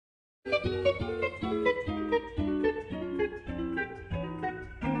What's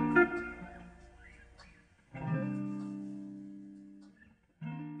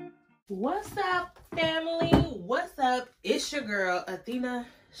up, family? What's up? It's your girl, Athena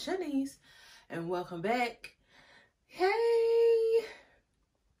ShaNice, and welcome back. Hey,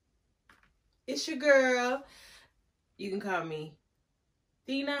 it's your girl. You can call me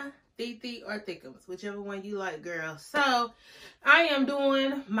Thena, Titi, or Thickums, whichever one you like, girl. So, I am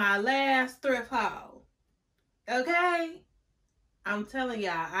doing my last thrift haul. Okay? I'm telling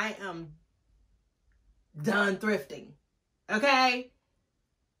y'all, I am done thrifting. Okay?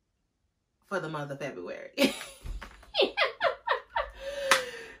 For the month of February.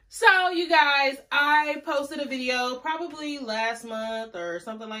 So, you guys, I posted a video probably last month or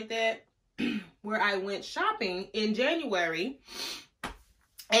something like that where I went shopping in January.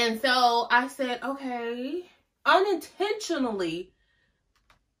 And so I said, okay, unintentionally,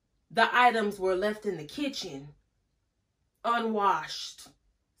 the items were left in the kitchen unwashed.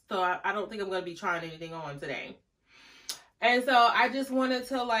 So I don't think I'm going to be trying anything on today. And so I just wanted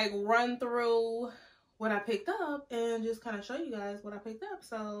to like run through what I picked up and just kind of show you guys what I picked up.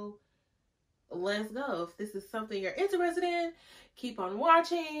 So let's go. If this is something you're interested in, keep on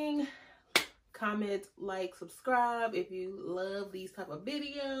watching. Comment, like, subscribe if you love these type of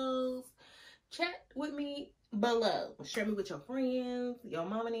videos. Chat with me below. Share me with your friends, your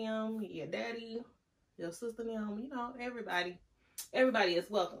mama and them, your daddy, your sister and them, you know, everybody. Everybody is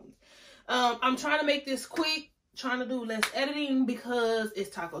welcome. I'm trying to make this quick. Trying to do less editing because it's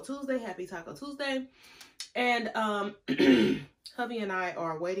Taco Tuesday. Happy Taco Tuesday. And hubby and I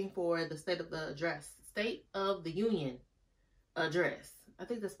are waiting for the State of the Union address. I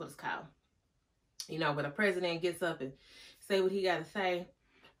think that's what it's called. You know, where the president gets up and say what he got to say.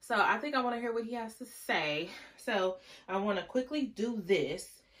 So I think I want to hear what he has to say. So I want to quickly do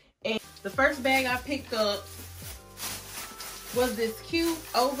this. And the first bag I picked up was this cute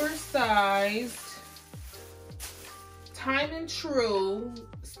oversized Time and True,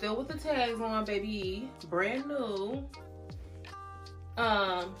 still with the tags on, baby, brand new,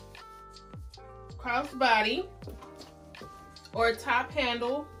 crossbody or top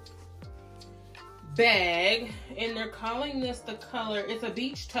handle bag, and they're calling this the color, it's a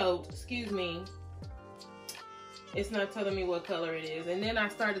beach tote, excuse me, it's not telling me what color it is. And then I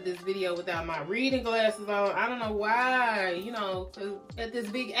started this video without my reading glasses on. I don't know why, you know, because at this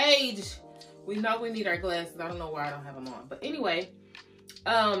big age, we know we need our glasses. I don't know why I don't have them on. But anyway,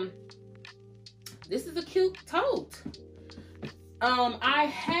 this is a cute tote.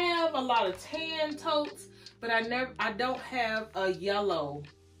 I have a lot of tan totes, but I don't have a yellow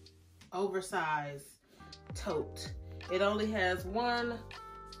oversized tote. It only has one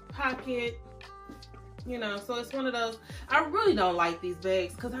pocket, you know, so it's one of those. I really don't like these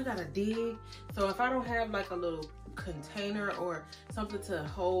bags because I gotta dig. So if I don't have like a little container or something to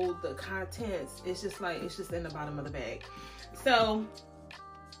hold the contents, it's just in the bottom of the bag. So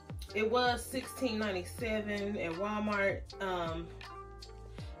it was $16.97 at Walmart.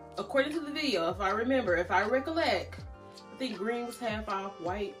 According to the video, if I recollect, I think green was half off,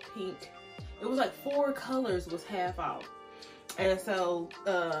 white, pink. It was like 4 colors was half off. And so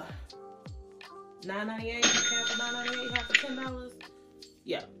 $9.98, half of $9.98, half of $10.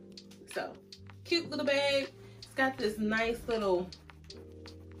 Yeah. So cute little bag. It's got this nice little,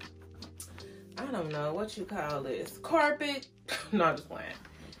 I don't know what you call this, carpet. No, I'm just playing.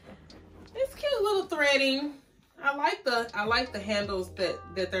 It's cute little threading. I like the handles that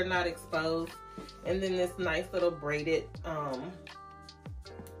they're not exposed, and then this nice little braided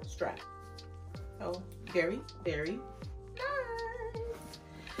strap. So very, very nice.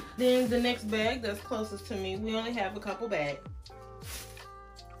 Then the next bag that's closest to me, we only have a couple bags,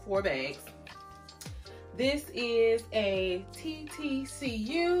 4 bags. This is a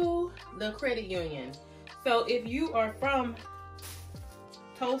TTCU, the credit union. So if you are from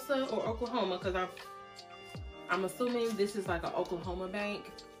Tulsa or Oklahoma, because I'm assuming this is like an Oklahoma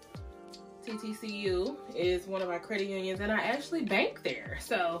bank. TTCU is one of our credit unions, and I actually bank there.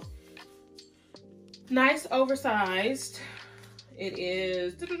 So nice oversized. It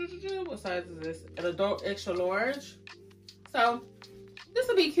is, what size is this? An adult extra large. So this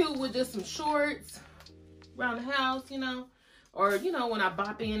will be cute with just some shorts around the house, you know, or, you know, when I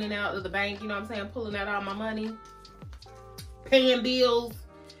bop in and out of the bank, you know what I'm saying, pulling out all my money, paying bills,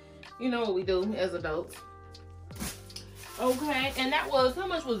 you know what we do as adults. Okay, and that was, how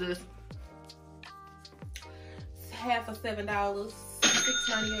much was this? Half of $7,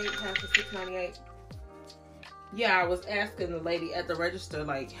 $6.98, half of $6.98. Yeah, I was asking the lady at the register,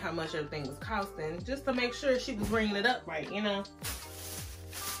 like, how much everything was costing, just to make sure she was bringing it up right, you know.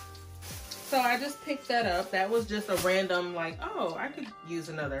 So I just picked that up. That was just a random, like, oh, I could use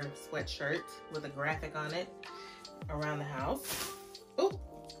another sweatshirt with a graphic on it around the house. Oh,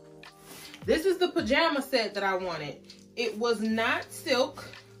 this is the pajama set that I wanted. It was not silk,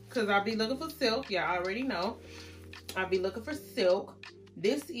 because I'll be looking for silk. Yeah, I already know. I'll be looking for silk.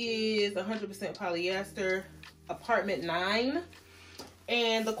 This is 100% polyester, apartment 9.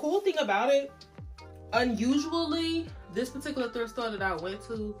 And the cool thing about it, unusually, this particular thrift store that I went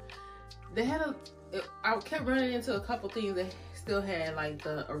to, they had I kept running into a couple things that still had like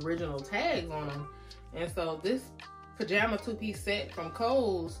the original tags on them. And so this pajama 2-piece set from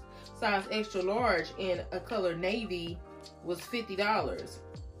Kohl's, size extra large in a color navy, was $50.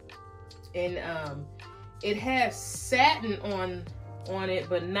 And it has satin on it,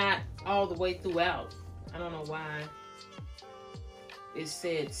 but not all the way throughout. I don't know why it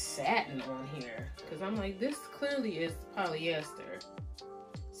said satin on here, because I'm like, this clearly is polyester.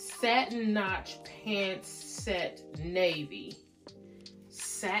 Satin notch pants set navy.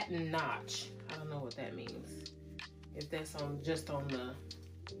 Satin notch. I don't know what that means. If that's just on the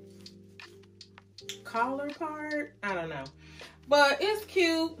collar part, I don't know. But it's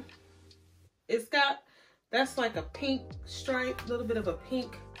cute. It's got, that's like a pink stripe, a little bit of a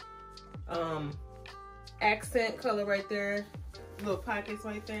pink accent color right there. Little pockets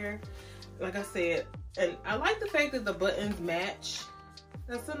right there. Like I said, and I like the fact that the buttons match.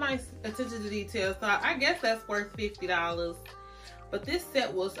 That's a nice attention to detail. So I guess that's worth $50. But this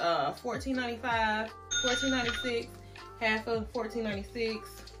set was $14.95, $14.96, half of $14.96.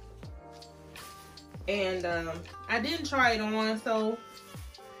 And I didn't try it on, so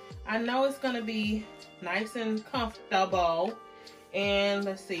I know it's gonna be nice and comfortable. And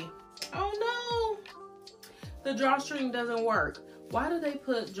let's see. Oh no, the drawstring doesn't work. Why do they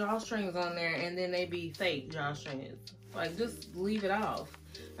put drawstrings on there and then they be fake drawstrings? Like, just leave it off.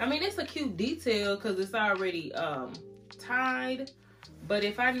 I mean, it's a cute detail because it's already tied. But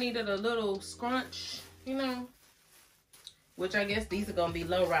if I needed a little scrunch, you know, which I guess these are gonna be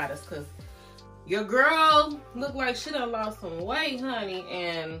low riders, because your girl look like she done lost some weight, honey,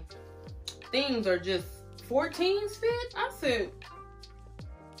 and things are just 14s fit. I said,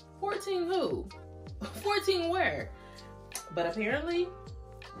 14 who? 14 where? But apparently,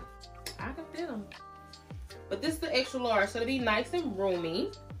 I can fit them. But this is the extra large, so it'll be nice and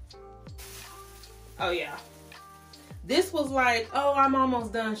roomy. Oh yeah. This was like, oh, I'm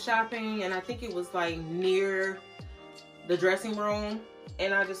almost done shopping, and I think it was like near the dressing room.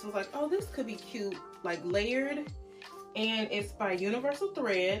 And I just was like, oh, this could be cute, like layered. And it's by Universal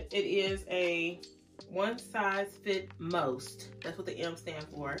Thread. It is a one size fit most. That's what the M stand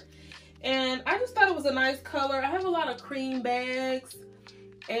for. And I just thought it was a nice color. I have a lot of cream bags,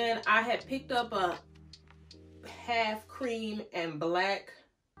 and I had picked up a half cream and black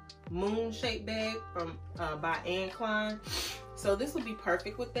moon shaped bag from by Anne Klein. So this would be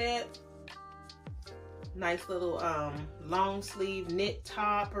perfect with that. Nice little long sleeve knit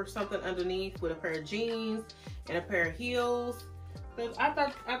top or something underneath with a pair of jeans and a pair of heels. So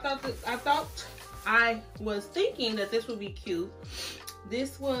I was thinking that this would be cute.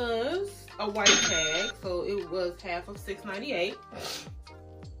 This was a white tag, so it was half of $6.98.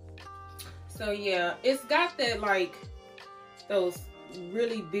 So yeah, it's got that, like, those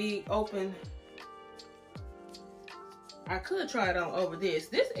really big open. I could try it on over this.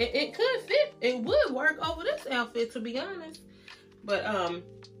 It could fit. It would work over this outfit, to be honest. But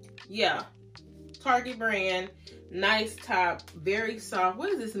yeah, Target brand, nice top, very soft. What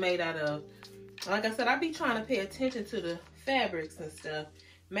is this made out of? Like I said, I be trying to pay attention to the fabrics and stuff.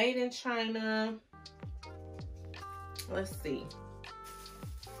 Made in China. Let's see.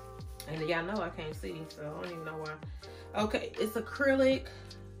 And y'all know I can't see, so I don't even know why. Okay, it's acrylic,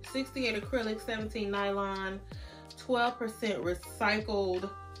 68 acrylic, 17 nylon, 12% recycled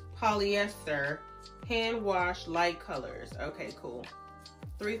polyester, hand wash, light colors. Okay, cool.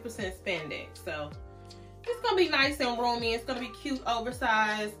 3% spandex. So it's gonna be nice and roomy. It's gonna be cute,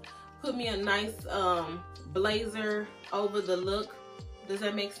 oversized. Put me a nice blazer over the look. Does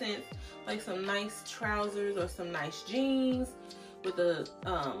that make sense? Like some nice trousers or some nice jeans with a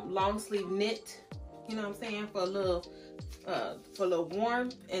long sleeve knit, you know what I'm saying, for a little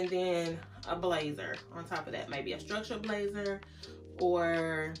warmth, and then a blazer on top of that. Maybe a structured blazer,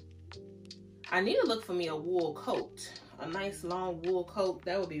 or I need to look for me a wool coat, a nice long wool coat.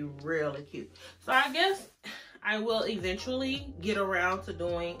 That would be really cute. So I guess I will eventually get around to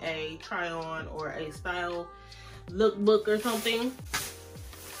doing a try on or a style lookbook or something.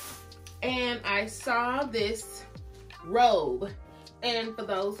 And I saw this robe, and for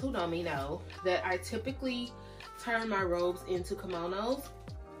those who know me know that I typically turn my robes into kimonos.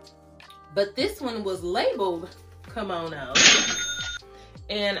 But this one was labeled kimono,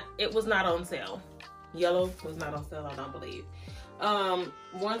 and it was not on sale. Yellow was not on sale, I don't believe.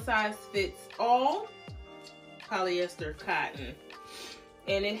 One size fits all, polyester cotton.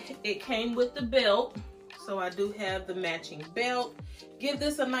 And it came with the belt, so I do have the matching belt. Give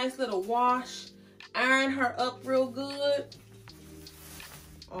this a nice little wash. Iron her up real good.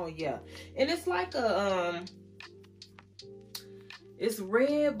 Oh yeah. And it's like a it's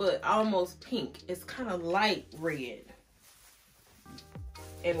red but almost pink. It's kind of light red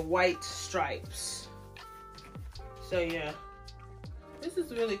and white stripes. So yeah, this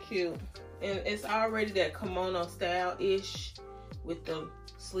is really cute, and it's already that kimono style ish with the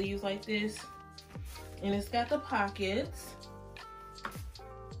sleeves like this, and it's got the pockets.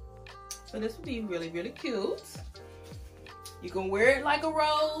 So this would be really, really cute. You can wear it like a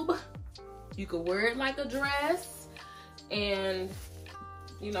robe. You can wear it like a dress. And,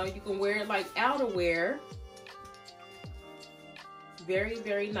 you know, you can wear it like outerwear. Very,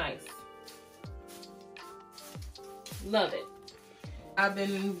 very nice. Love it. I've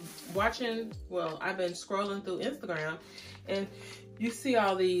been watching, well, I've been scrolling through Instagram, and you see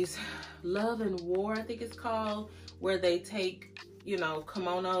all these Love and War, I think it's called, where they take, you know,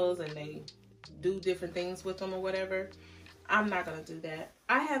 kimonos and they do different things with them or whatever. I'm not gonna do that.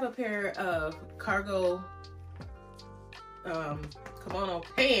 I have a pair of cargo kimono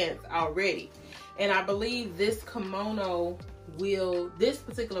pants already, and I believe this kimono will, this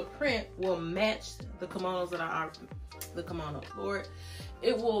particular print will match the kimonos that are the kimono, Lord,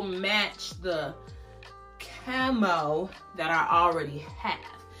 it will match the camo that I already have,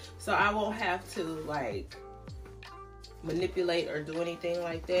 so I won't have to like manipulate or do anything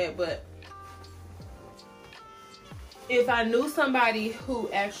like that. But if I knew somebody who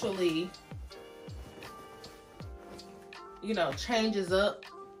actually, you know, changes up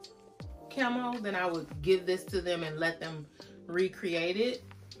camo, then I would give this to them and let them recreate it,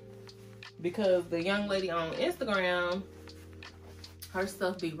 because the young lady on Instagram, her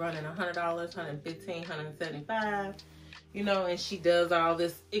stuff be running $100, $115, $175, you know, and she does all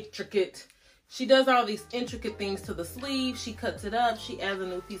this intricate, she does all these intricate things to the sleeve. She cuts it up, she adds a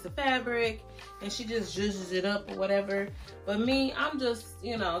new piece of fabric, and she just zhuzhes it up or whatever. But me, I'm just,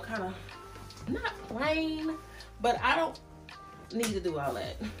 you know, kind of not plain, but I don't need to do all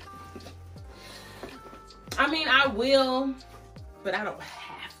that. I mean, I will, but I don't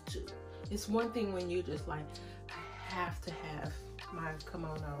have to. It's one thing when you just like, I have to have my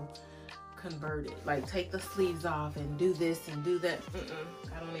kimono converted, like take the sleeves off and do this and do that.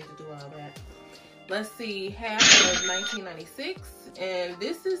 I don't need to do all that. Let's see, half of $19.96, and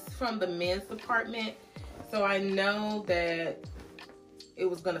this is from the men's department, so I know that it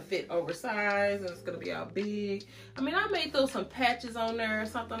was gonna fit oversized and it's gonna be all big. I mean, I may throw some patches on there or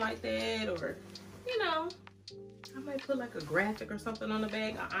something like that, or, you know, I might put like a graphic or something on the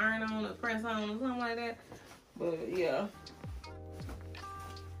back, an iron on, a press on, or something like that. But yeah.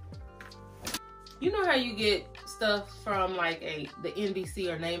 You know how you get stuff from like the NBC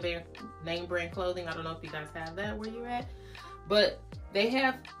or name brand clothing? I don't know if you guys have that where you're at, but they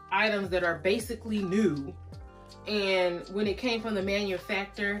have items that are basically new, and when it came from the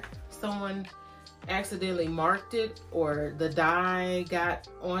manufacturer, someone accidentally marked it, or the dye got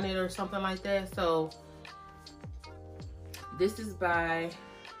on it or something like that. So this is by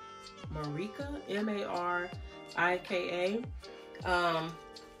Marika, M-A-R-I-K-A.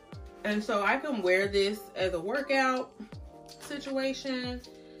 And so I can wear this as a workout situation.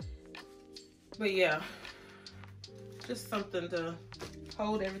 But yeah, just something to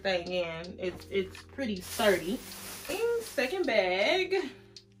hold everything in. It's pretty sturdy. And second bag,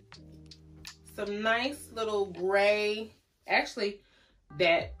 some nice little gray, actually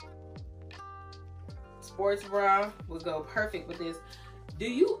that sports bra would go perfect with this. Do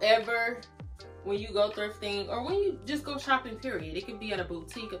you ever, when you go thrifting, or when you just go shopping period, it could be at a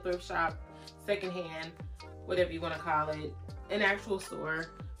boutique, a thrift shop, secondhand, whatever you want to call it, an actual store,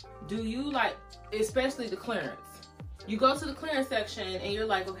 do you like, especially the clearance, you go to the clearance section and you're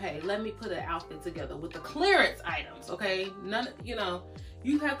like, okay, let me put an outfit together with the clearance items, okay? None, you know,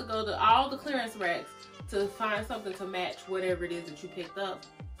 you have to go to all the clearance racks to find something to match whatever it is that you picked up.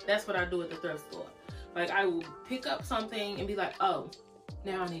 That's what I do at the thrift store. Like, I will pick up something and be like, oh,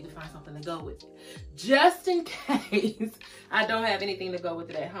 now I need to find something to go with it, just in case I don't have anything to go with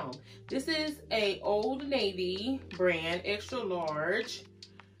it at home. This is a Old Navy brand, extra large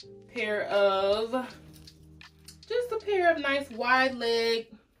pair of, just a pair of nice wide leg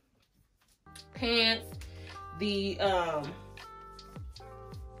pants. The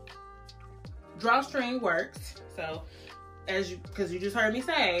drawstring works, so because you just heard me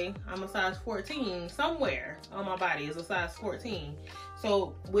say I'm a size 14. Somewhere on my body is a size 14.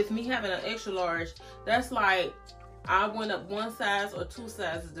 So with me having an extra large, that's like I went up 1 size or 2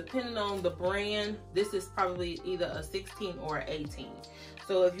 sizes depending on the brand. This is probably either a 16 or an 18.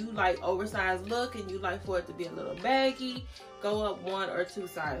 So if you like oversized look and you like for it to be a little baggy, go up 1 or 2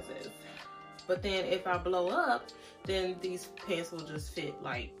 sizes. But then if I blow up, then these pants will just fit,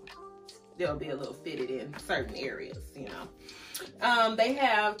 like they'll be a little fitted in certain areas, you know. They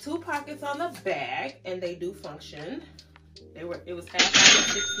have 2 pockets on the back and they do function. It was half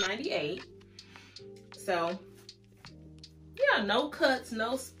off of $6.98. So yeah, no cuts,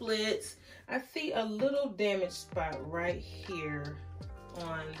 no splits. I see a little damage spot right here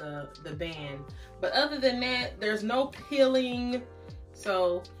on the band, but other than that, there's no peeling.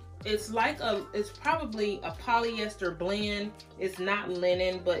 So it's probably a polyester blend. It's not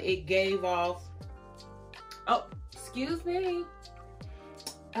linen, but it gave off, oh, excuse me.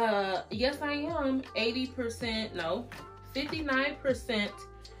 Yes, I am 80%, no, 59%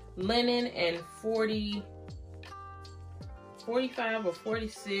 linen and 45 or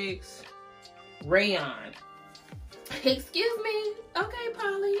 46 rayon. Excuse me. Okay,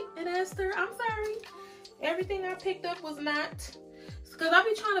 Polly and Esther, I'm sorry. Everything I picked up was not, because I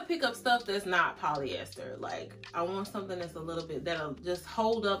be trying to pick up stuff that's not polyester. Like, I want something that's a little bit, that'll just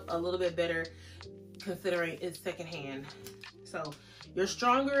hold up a little bit better considering it's secondhand. So your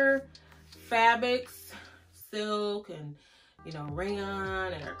stronger fabrics, silk and, you know,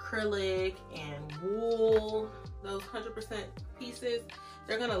 rayon and acrylic and wool, those 100% pieces,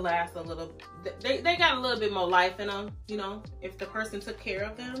 they're gonna last a little, they got a little bit more life in them, you know, if the person took care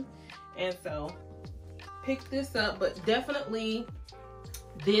of them. And so pick this up, but definitely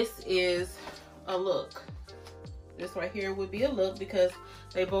this is a look. This right here would be a look because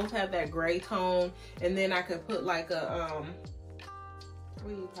they both have that gray tone. And then I could put like a what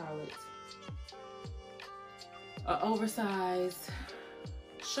do you call it, an oversized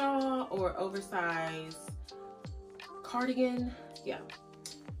shawl or oversized cardigan. Yeah,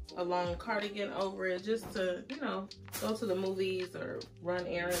 a long cardigan over it, just to, you know, go to the movies or run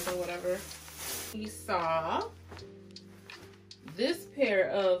errands or whatever. We saw this pair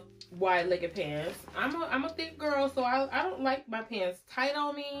of wide-legged pants. I'm a thick girl, so I don't like my pants tight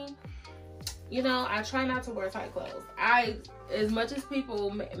on me. You know, I try not to wear tight clothes. As much as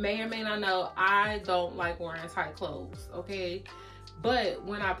people may or may not know, I don't like wearing tight clothes, okay? But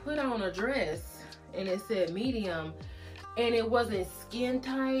when I put on a dress and it said medium and it wasn't skin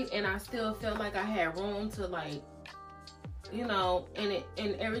tight and I still felt like I had room to, like, you know, and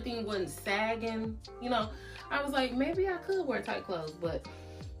everything wasn't sagging, you know, I was like, maybe I could wear tight clothes. But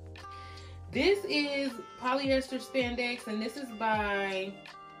this is polyester spandex, and this is by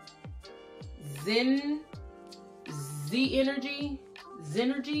Zenergy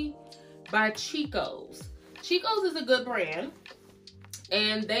by Chico's. Chico's is a good brand,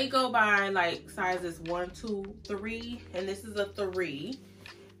 and they go by like sizes 1, 2, 3, and this is a 3.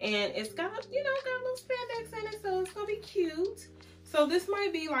 And it's got, you know, got a little spandex in it, so it's gonna be cute. So this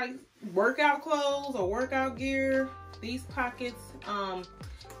might be like workout clothes or workout gear. These pockets,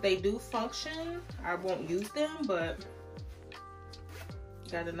 they do function. I won't use them, but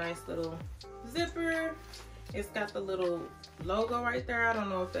got a nice little zipper. It's got the little logo right there. I don't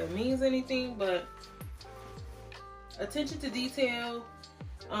know if that means anything, but attention to detail.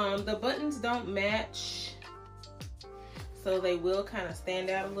 The buttons don't match, so they will kind of stand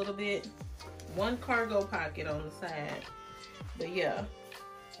out a little bit. One cargo pocket on the side, but yeah,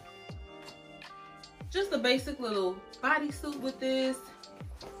 just a basic little bodysuit with this,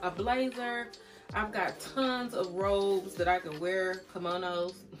 a blazer. I've got tons of robes that I can wear,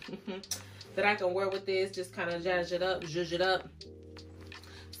 kimonos that I can wear with this, just kind of zhuzh it up.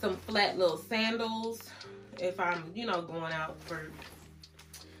 Some flat little sandals if I'm, you know, going out for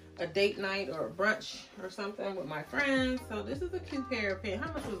a date night or a brunch or something with my friends. So this is a cute pair of pants.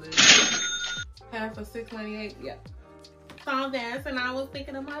 How much was this? Half of $6.98. Yeah. Saw this and I was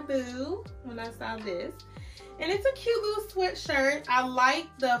thinking of my boo when I saw this. And it's a cute little sweatshirt. I like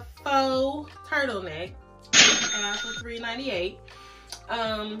the faux turtleneck. Half of $3.98.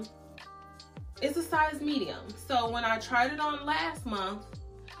 It's a size medium. So when I tried it on last month,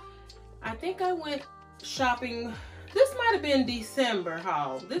 I think I went shopping. This might have been December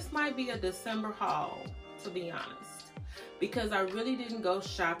haul. This might be a December haul, to be honest, because I really didn't go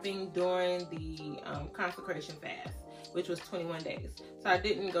shopping during the consecration fast, which was 21 days. So I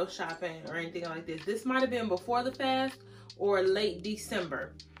didn't go shopping or anything like this. This might have been before the fast or late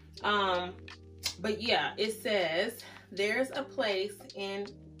December. But yeah, it says there's a place in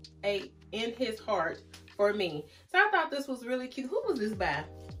his heart for me. So I thought this was really cute. Who was this by?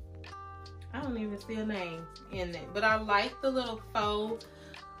 I don't even see a name in it, but I like the little faux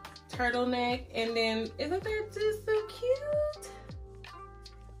turtleneck. And then, isn't that just so cute?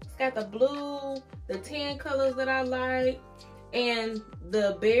 It's got the blue, the tan colors that I like, and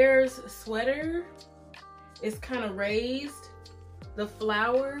the bear's sweater is kind of raised. The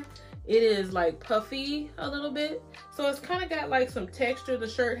flower, it is like puffy a little bit, so it's kind of got like some texture. The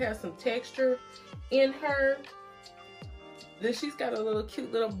shirt has some texture in her. Then she's got a little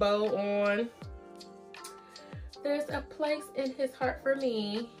cute little bow on. There's a place in his heart for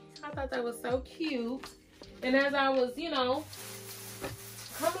me. I thought that was so cute. And as I was, you know,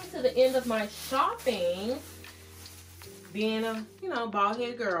 coming to the end of my shopping, being a, you know, bald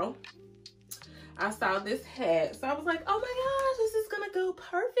head girl, I saw this hat. So I was like, oh my gosh, this is gonna go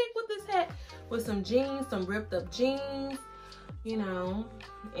perfect with this hat. With some jeans, some ripped up jeans, you know.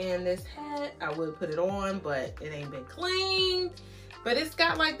 And this hat, I would put it on, but it ain't been cleaned. But it's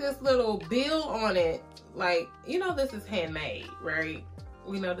got like this little bill on it. Like, you know, this is handmade, right?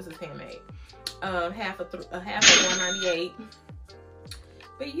 We know this is handmade. Half of $198.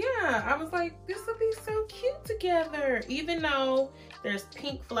 But yeah, I was like, this will be so cute together. Even though there's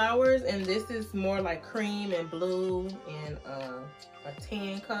pink flowers and this is more like cream and blue and a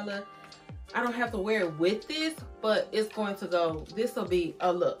tan color. I don't have to wear it with this, but it's going to go, this will be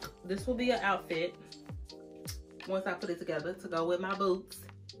a look. This will be an outfit once I put it together to go with my boots.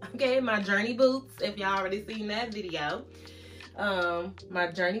 Okay, my journey boots, if y'all already seen that video. My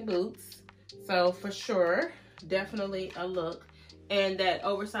journey boots. So for sure, definitely a look. And that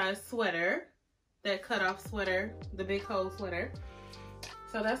oversized sweater, that cutoff sweater, the big hole sweater.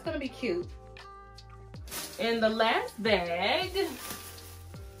 So that's gonna be cute. And the last bag,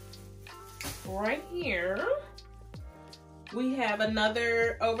 right here, we have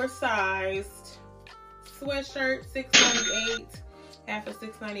another oversized sweatshirt, $6.98, half of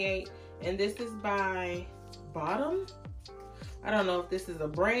 $6.98, and this is by Bottom. I don't know if this is a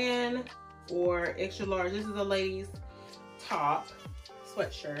brand or extra large. This is a lady's top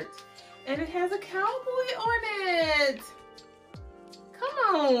sweatshirt, and it has a cowboy on it.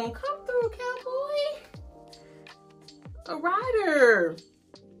 Come on, come through, cowboy. A rider.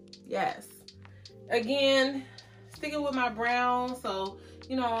 Yes. Again, sticking with my brown, so,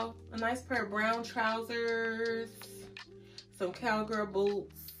 you know, a nice pair of brown trousers, some cowgirl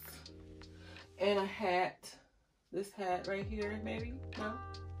boots, and a hat. This hat right here, maybe? No?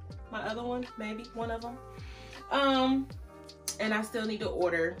 My other one, maybe, one of them. And I still need to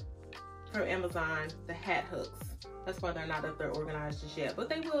order from Amazon the hat hooks. That's why they're not up there organized just yet, but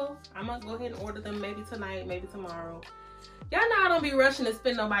they will. I'm gonna go ahead and order them maybe tonight, maybe tomorrow. Y'all know I don't be rushing to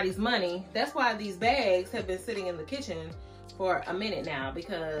spend nobody's money. That's why these bags have been sitting in the kitchen for a minute now,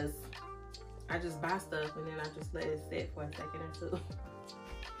 because I just buy stuff and then I just let it sit for a second or two.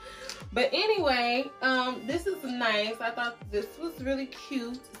 But anyway, this is nice. I thought this was really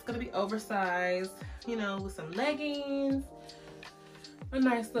cute. It's gonna be oversized, you know, with some leggings, a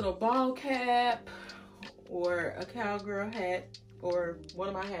nice little ball cap, or a cowgirl hat, or one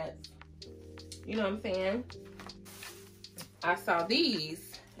of my hats. You know what I'm saying? I saw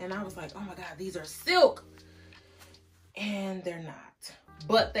these and I was like, oh my God, these are silk. And they're not,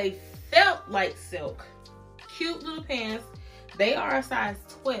 but they felt like silk. Cute little pants. They are a size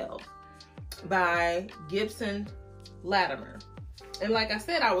 12 by Gibson Latimer. And like I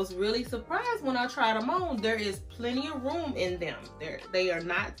said, I was really surprised when I tried them on. There is plenty of room in them. They are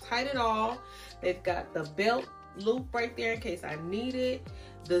not tight at all. They've got the belt loop right there in case I need it.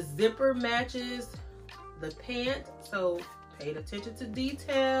 The zipper matches the pant, so paid attention to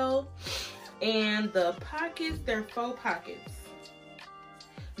detail. And the pockets, they're faux pockets.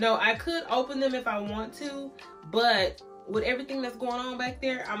 No, I could open them if I want to, but with everything that's going on back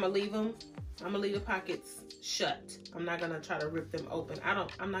there, I'm gonna leave them. I'm gonna leave the pockets shut. I'm not gonna try to rip them open.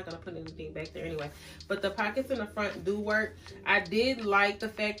 I'm not gonna put anything back there anyway. But the pockets in the front do work. I did like the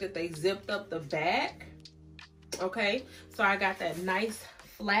fact that they zipped up the back. Okay, so I got that nice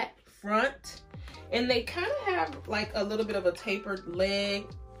flat front, and they kind of have like a little bit of a tapered leg,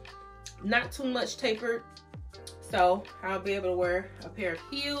 not too much tapered. So I'll be able to wear a pair of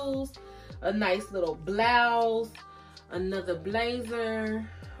heels, a nice little blouse, another blazer,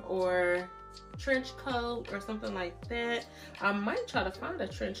 or trench coat or something like that. I might try to find a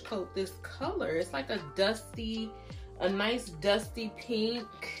trench coat this color. It's like a nice dusty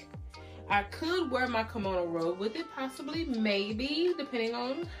pink. I could wear my kimono robe with it, possibly, maybe, depending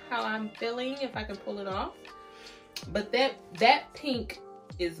on how I'm feeling, if I can pull it off. But that pink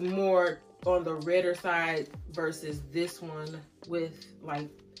is more on the redder side versus this one with like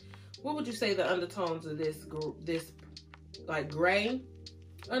what would you say the undertones of this like gray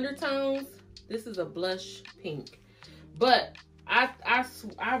undertones? This is a blush pink, but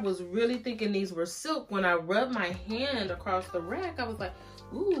I was really thinking these were silk. When I rubbed my hand across the rack, I was like,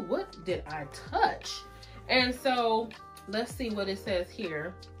 ooh, what did I touch? And so let's see what it says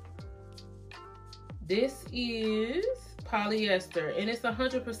here. This is polyester, and it's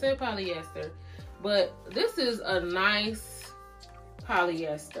 100% polyester, but this is a nice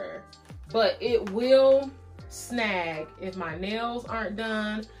polyester, but it will snag if my nails aren't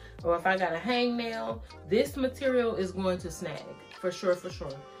done, or if I got a hangnail. This material is going to snag for sure,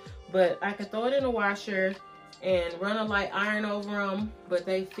 but I can throw it in the washer and run a light iron over them, but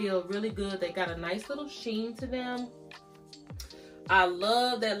they feel really good. They got a nice little sheen to them. I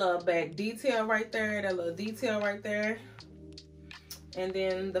love that little back detail right there, that little detail right there. And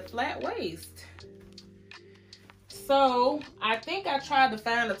then the flat waist. So I think I tried to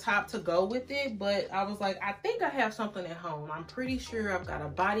find a top to go with it, but I was like, I think I have something at home. I'm pretty sure I've got a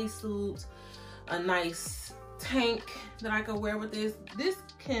bodysuit, a nice tank that I can wear with this. This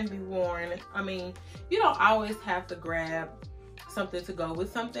can be worn. I mean, you don't always have to grab something to go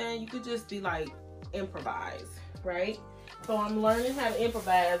with something. You could just be like, improvise, right? So I'm learning how to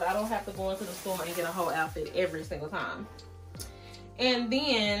improvise. I don't have to go into the store and get a whole outfit every single time. And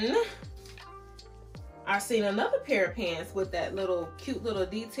then I seen another pair of pants with that little cute little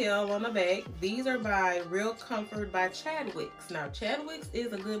detail on the back. These are by Real Comfort by Chadwick's. Now Chadwick's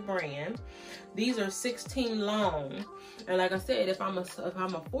is a good brand. These are 16 long. And like I said, if I'm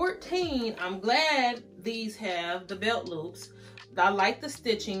a 14, I'm glad these have the belt loops. I like the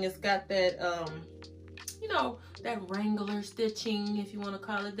stitching. It's got that you know, that Wrangler stitching, if you want to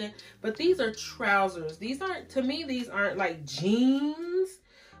call it that. But these are trousers. These aren't, to me, these aren't like jeans,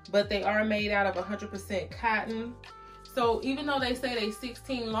 but they are made out of 100% cotton. So even though they say they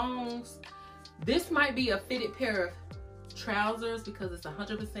 16 longs, this might be a fitted pair of trousers because it's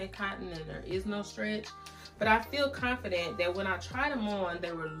 100% cotton and there is no stretch. But I feel confident that when I tried them on,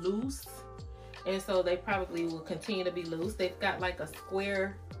 they were loose. And so they probably will continue to be loose. They've got like a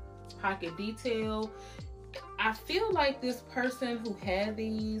square pocket detail. I feel like this person who had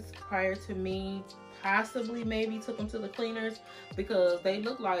these prior to me possibly maybe took them to the cleaners, because they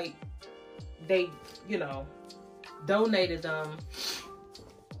look like they, you know, donated them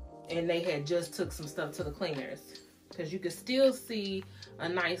and they had just took some stuff to the cleaners, because you can still see a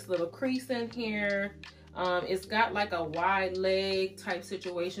nice little crease in here. It's got like a wide leg type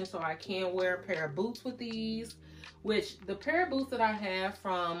situation, so I can wear a pair of boots with these, which the pair of boots that I have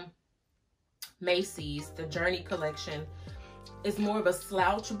from Macy's, the Journey collection, is more of a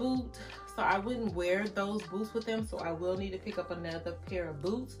slouch boot, so I wouldn't wear those boots with them. So I will need to pick up another pair of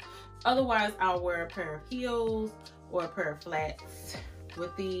boots. Otherwise, I'll wear a pair of heels or a pair of flats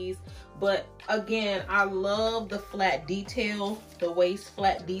with these. But again, I love the flat detail, the waist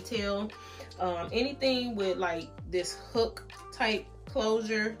flat detail. Anything with like this hook type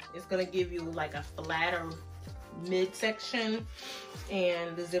closure is gonna give you like a flatter midsection,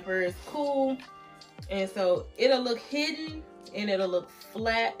 and the zipper is cool, and so it'll look hidden and it'll look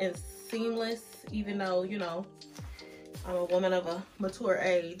flat and seamless, even though, you know, I'm a woman of a mature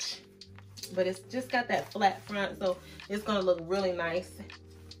age. But it's just got that flat front, so it's gonna look really nice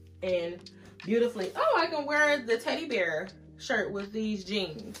and beautifully. Oh, I can wear the teddy bear shirt with these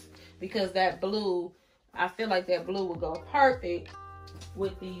jeans, because that blue, I feel like that blue would go perfect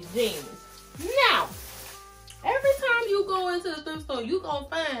with these jeans. Now, every time you go into the thrift store, you gonna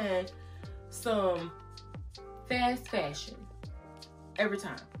find some fast fashion. Every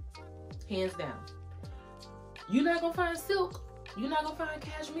time, hands down. You're not gonna find silk. You're not gonna find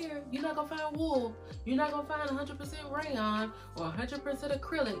cashmere. You're not gonna find wool. You're not gonna find 100% rayon or 100%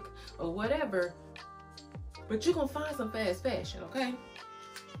 acrylic or whatever. But you're gonna find some fast fashion, okay?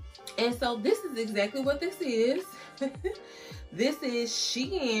 And so this is exactly what this is. This is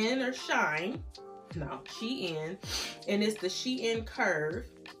Shein or Shine. No, Shein. And it's the Shein Curve.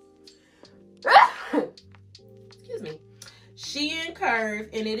 Excuse me. Shein Curve,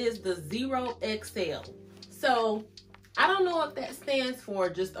 and it is the 0XL. So I don't know if that stands for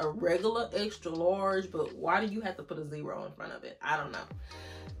just a regular extra large, but why do you have to put a 0 in front of it? I don't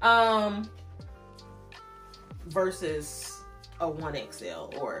know. Versus a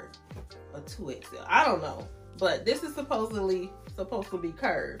 1XL or a 2XL. I don't know. But this is supposedly supposed to be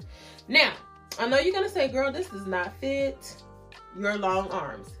curved. Now, I know you're gonna say, girl, this does not fit your long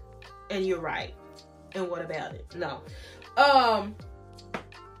arms. And you're right. And what about it? No. I'm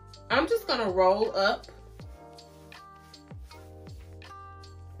just gonna roll up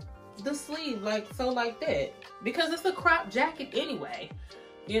the sleeve like so, like that, because it's a crop jacket anyway.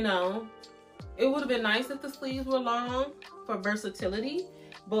 You know, it would have been nice if the sleeves were long for versatility,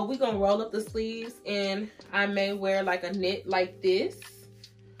 but we're gonna roll up the sleeves, and I may wear like a knit like this.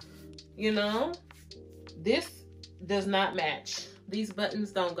 You know, this does not match. These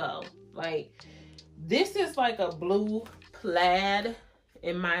buttons don't go. Like, this is like a blue plaid.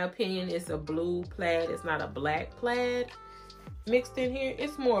 In my opinion, it's a blue plaid. It's not a black plaid mixed in here.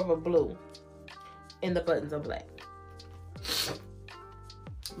 It's more of a blue, and the buttons are black.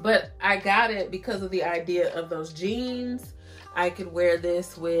 But I got it because of the idea of those jeans. I could wear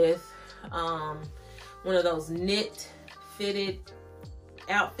this with one of those knit fitted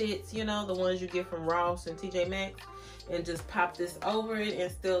outfits, you know, the ones you get from Ross and TJ Maxx, and just pop this over it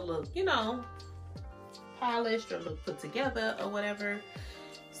and still look, you know, polished or look put together or whatever.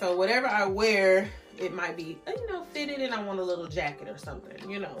 So whatever I wear, it might be, you know, fitted, and I want a little jacket or something,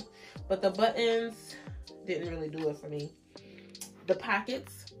 you know. But the buttons didn't really do it for me. The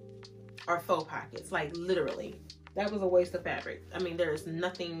pockets are faux pockets, like literally. That was a waste of fabric. I mean, there's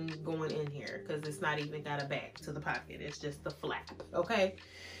nothing going in here because it's not even got a back to the pocket. It's just the flap, okay?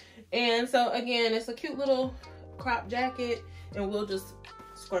 And so again, it's a cute little crop jacket, and we'll just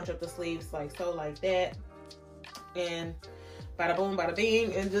scrunch up the sleeves like so, like that. And bada boom, bada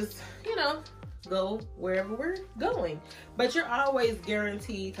bing, and just, you know, go wherever we're going. But you're always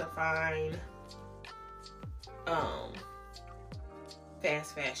guaranteed to find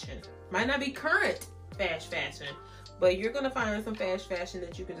fast fashion. Might not be current fast fashion, but you're gonna find some fast fashion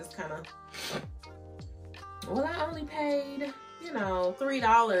that you can just kind of, well, I only paid, you know,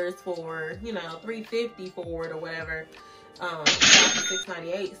 $3 for, you know, $3.50 for it or whatever,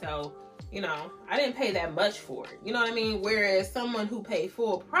 $6.98. So, you know, I didn't pay that much for it, you know what I mean? Whereas someone who paid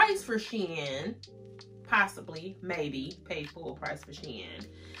full price for Shein, possibly, maybe paid full price for Shein,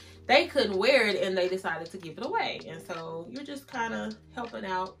 they couldn't wear it and they decided to give it away. And so you're just kind of helping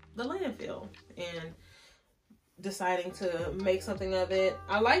out the landfill and deciding to make something of it.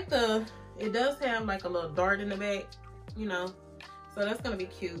 I like it does have like a little dart in the back, you know, so that's gonna be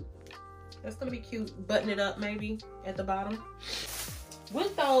cute. That's gonna be cute. Button it up maybe at the bottom.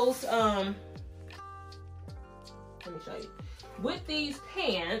 With those, let me show you. With these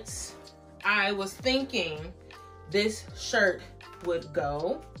pants, I was thinking this shirt would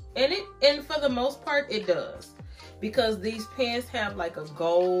go. And for the most part, it does. Because these pants have like a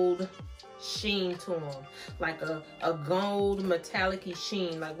gold sheen to them. Like a gold metallic-y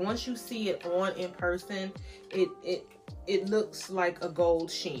sheen. Like once you see it on in person, it looks like a gold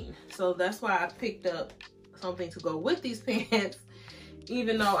sheen. So that's why I picked up something to go with these pants.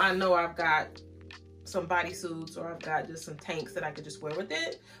 Even though I know I've got some bodysuits or I've got just some tanks that I could just wear with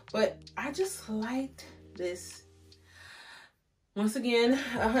it. But I just liked this. Once again,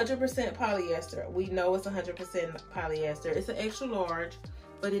 100% polyester. We know it's 100% polyester. It's an extra large,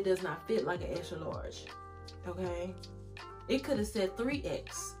 but it does not fit like an extra large, okay? It could have said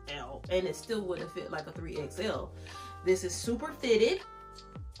 3XL, and it still wouldn't fit like a 3XL. This is super fitted,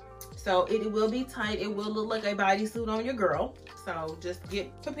 so it will be tight. It will look like a bodysuit on your girl, so just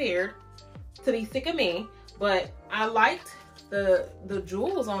get prepared to be sick of me. But I liked the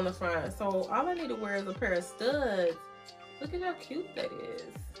jewels on the front, so all I need to wear is a pair of studs. Look at how cute that is.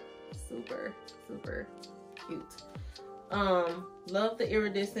 Super, super cute. Love the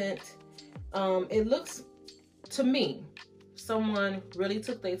iridescent. It looks, to me, someone really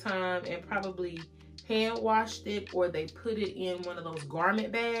took their time and probably hand washed it, or they put it in one of those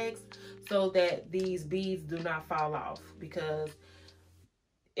garment bags so that these beads do not fall off, because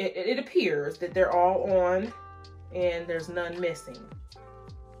it appears that they're all on and there's none missing.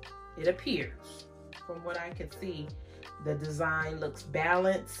 It appears, from what I could see. The design looks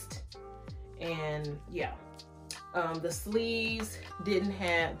balanced, and yeah. The sleeves didn't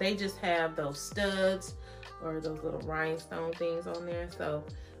have, they just have those studs or those little rhinestone things on there. So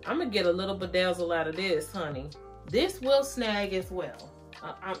I'm gonna get a little bedazzle out of this, honey. This will snag as well.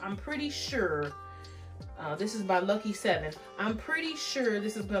 I'm pretty sure, this is by Lucky 7. I'm pretty sure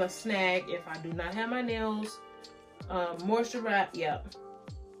this is gonna snag if I do not have my nails moisturized. Yep.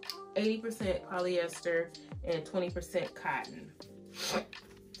 80% polyester and 20% cotton.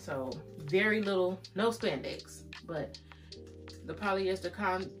 So very little, no spandex, but the polyester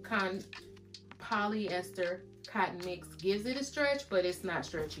polyester cotton mix gives it a stretch, but it's not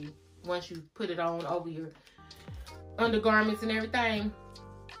stretchy once you put it on over your undergarments and everything.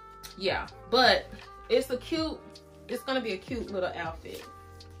 Yeah, but it's gonna be a cute little outfit.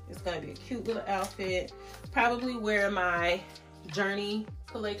 It's gonna be a cute little outfit. Probably wear my Journey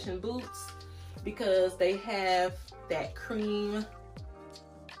collection boots, because they have that cream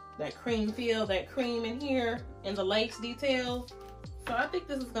feel, that cream in here, and the lace detail So I think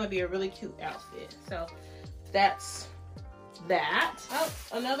this is going to be a really cute outfit. So that's that. Oh,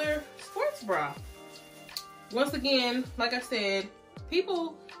 another sports bra. Once again, like I said,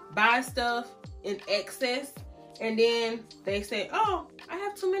 people buy stuff in excess and then they say, oh, I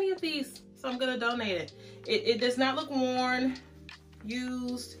have too many of these, so I'm going to donate it. It does not look worn,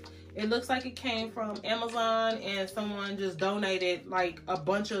 used. It looks like it came from Amazon and someone just donated like a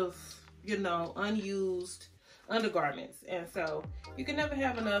bunch of, you know, unused undergarments. And so you can never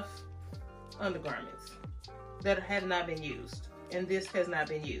have enough undergarments that have not been used. And this has not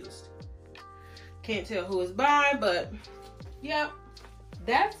been used. Can't tell who is by, but yep,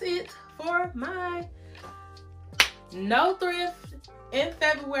 that's it for my no thrift in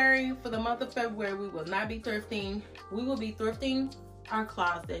February. For the month of February, we will not be thrifting. We will be thrifting our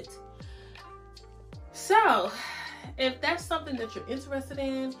closet. So if that's something that you're interested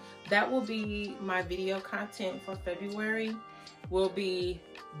in, that will be my video content for February. Will be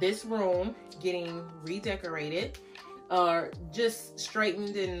this room getting redecorated, or just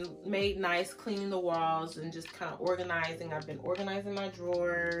straightened and made nice, cleaning the walls and just kind of organizing. I've been organizing my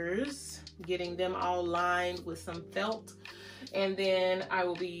drawers, getting them all lined with some felt, and then I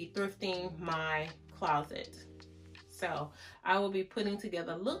will be thrifting my closet. So I will be putting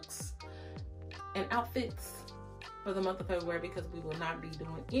together looks and outfits for the month of February, because we will not be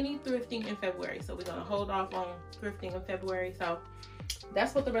doing any thrifting in February. So we're gonna hold off on thrifting in February. So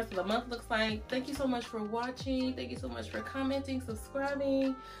that's what the rest of the month looks like. Thank you so much for watching. Thank you so much for commenting,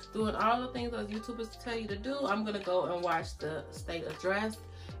 subscribing, doing all the things those YouTubers tell you to do. I'm gonna go and watch the State of Dress.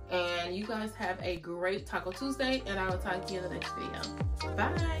 And you guys have a great Taco Tuesday, and I will talk to you in the next video.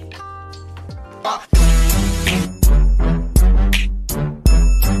 Bye.